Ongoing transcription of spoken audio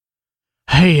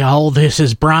Hey y'all, this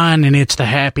is Brian and it's the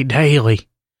Happy Daily.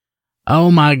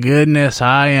 Oh my goodness,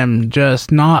 I am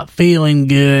just not feeling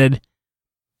good.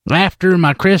 After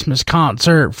my Christmas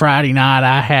concert Friday night,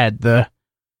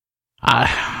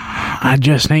 I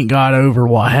just ain't got over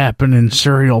what happened in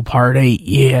Serial Part 8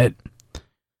 yet.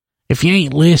 If you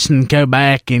ain't listened, go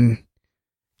back and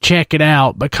check it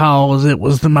out because it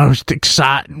was the most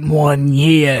exciting one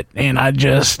yet, and I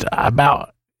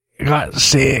about got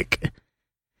sick.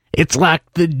 It's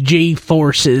like the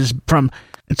G-forces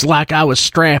it's like I was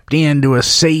strapped into a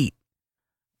seat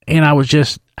and I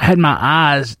had my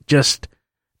eyes just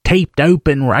taped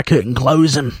open where I couldn't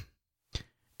close them.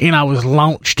 And I was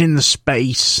launched into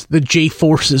space. The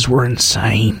G-forces were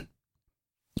insane.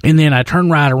 And then I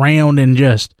turned right around and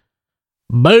just,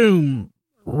 boom,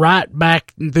 right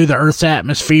back through the Earth's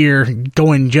atmosphere,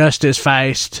 going just as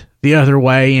fast the other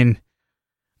way. And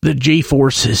the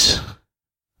G-forces.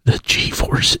 I'm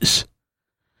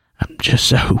just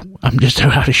so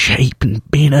out of shape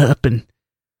and bent up, and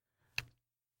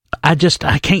I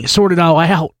can't sort it all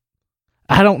out.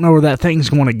 I don't know where that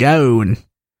thing's going to go, and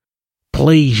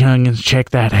please, youngins, check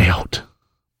that out.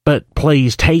 But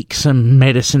please take some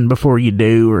medicine before you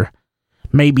do, or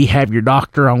maybe have your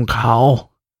doctor on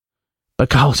call,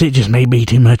 because it just may be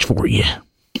too much for you.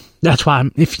 That's why,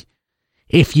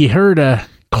 if you heard a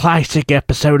classic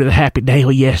episode of the Happy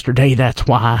Daily yesterday, that's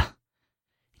why.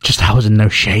 I was in no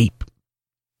shape.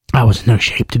 I was in no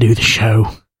shape to do the show.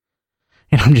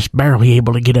 And I'm just barely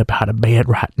able to get up out of bed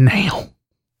right now.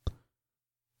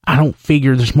 I don't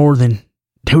figure there's more than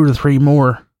 2 or 3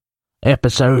 more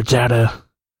episodes out of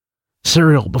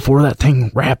Serial before that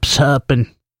thing wraps up,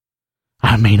 and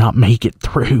I may not make it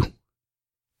through.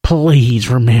 Please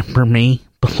remember me.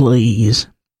 Please.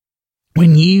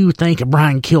 When you think of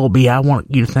Brian Kilby, I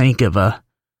want you to think of a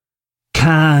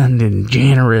kind and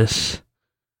generous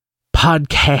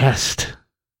podcast,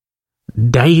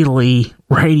 daily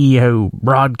radio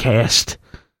broadcast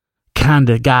kind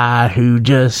of guy who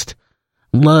just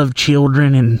loved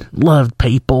children and loved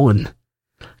people and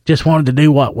just wanted to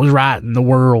do what was right in the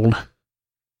world.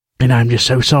 And I'm just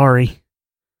so sorry.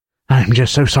 I'm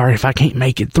just so sorry if I can't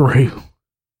make it through.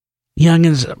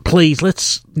 Youngins, please,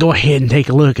 let's go ahead and take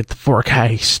a look at the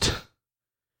forecast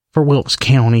for Wilkes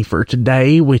County for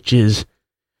today, which is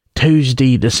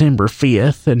Tuesday, December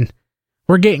 5th, and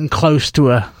we're getting close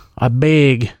to a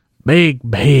big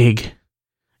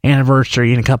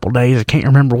anniversary in a couple days. I can't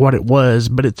remember what it was,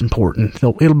 but it's important.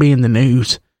 It'll be in the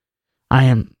news. I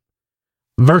am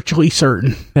virtually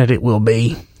certain that it will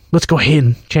be. Let's go ahead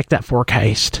and check that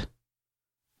forecast.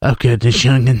 Oh goodness,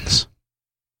 youngins.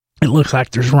 It looks like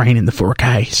there's rain in the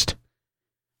forecast.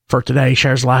 For today,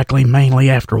 showers likely mainly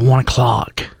after 1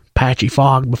 o'clock. Patchy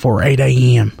fog before 8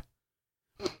 a.m.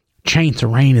 Chance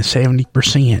of rain is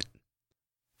 70%.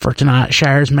 For tonight,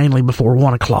 showers mainly before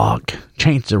 1 o'clock.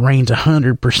 Chance of rain's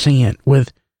 100%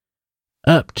 with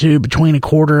up to between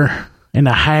 1/4 and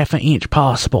 1/2 inch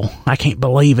possible. I can't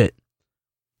believe it.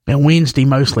 And Wednesday,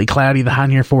 mostly cloudy, the high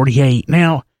near 48.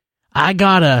 Now, I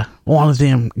got one of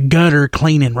them gutter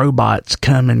cleaning robots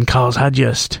coming because I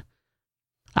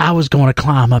was going to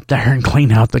climb up there and clean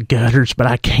out the gutters, but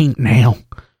I can't now.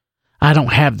 I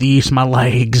don't have the use of my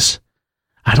legs.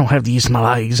 I don't have the use of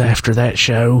my legs after that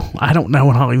show. I don't know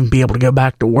when I'll even be able to go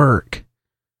back to work.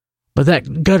 But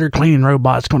that gutter cleaning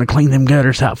robot's going to clean them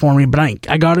gutters out for me. But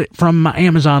I got it from my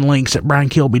Amazon links at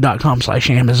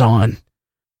briankilby.com/Amazon.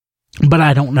 But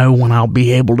I don't know when I'll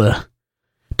be able to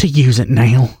use it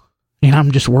now. And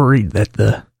I'm just worried that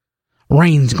the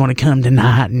rain's going to come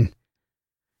tonight and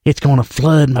it's going to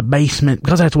flood my basement,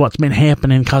 because that's what's been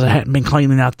happening because I hadn't been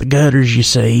cleaning out the gutters, you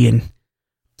see, and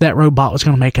that robot was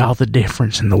going to make all the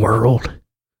difference in the world.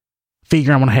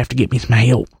 Figure I'm going to have to get me some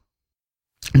help.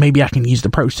 Maybe I can use the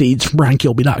proceeds from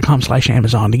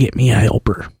briankilby.com/Amazon to get me a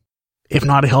helper. If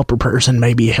not a helper person,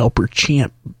 maybe a helper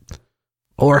chimp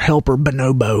or a helper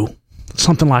bonobo,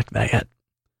 something like that. At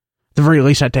the very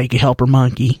least, I'd take a helper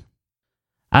monkey.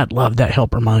 I'd love that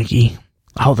helper monkey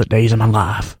all the days of my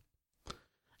life.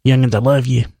 Youngins, I love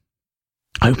you.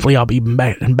 Hopefully I'll be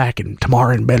back in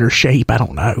tomorrow in better shape. I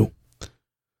don't know.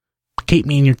 Keep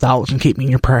me in your thoughts and keep me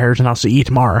in your prayers, and I'll see you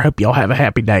tomorrow. I hope y'all have a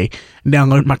happy day.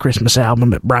 Download my Christmas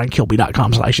album at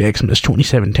briankilby.com/Xmas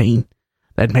 2017.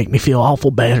 That'd make me feel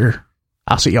awful better.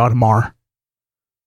 I'll see y'all tomorrow.